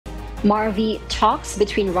Marvi, talks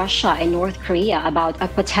between Russia and North Korea about a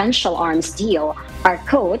potential arms deal are,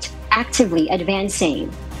 quote, actively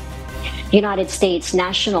advancing. United States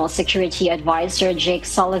National Security Advisor Jake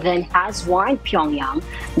Sullivan has warned Pyongyang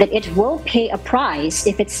that it will pay a price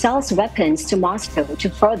if it sells weapons to Moscow to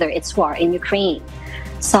further its war in Ukraine.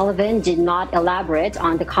 Sullivan did not elaborate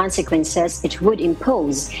on the consequences it would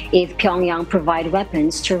impose if Pyongyang provide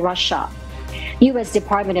weapons to Russia. U.S.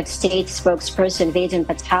 Department of State spokesperson Vedant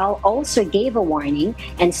Patel also gave a warning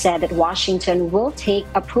and said that Washington will take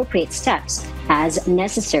appropriate steps as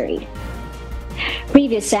necessary.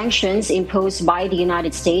 Previous sanctions imposed by the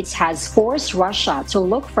United States has forced Russia to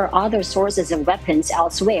look for other sources of weapons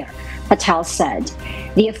elsewhere, Patel said.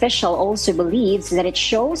 The official also believes that it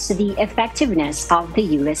shows the effectiveness of the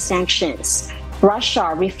U.S. sanctions.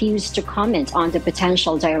 Russia refused to comment on the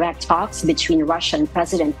potential direct talks between Russian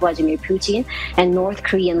President Vladimir Putin and North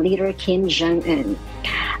Korean leader Kim Jong-un.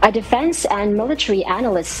 A defense and military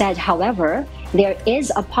analyst said, however, there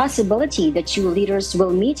is a possibility the two leaders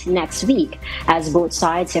will meet next week, as both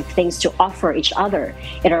sides have things to offer each other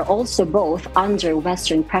and are also both under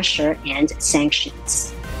Western pressure and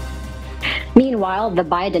sanctions. Meanwhile, the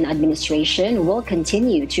Biden administration will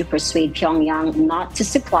continue to persuade Pyongyang not to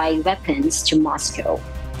supply weapons to Moscow.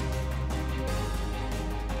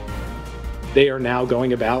 They are now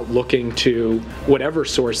going about looking to whatever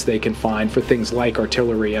source they can find for things like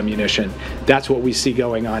artillery ammunition. That's what we see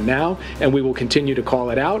going on now, and we will continue to call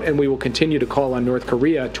it out, and we will continue to call on North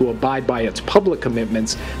Korea to abide by its public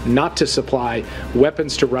commitments not to supply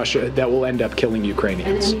weapons to Russia that will end up killing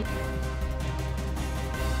Ukrainians.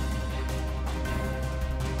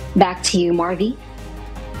 Back to you, Marvi.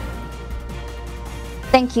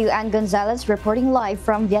 Thank you, Ann Gonzalez, reporting live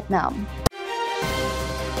from Vietnam.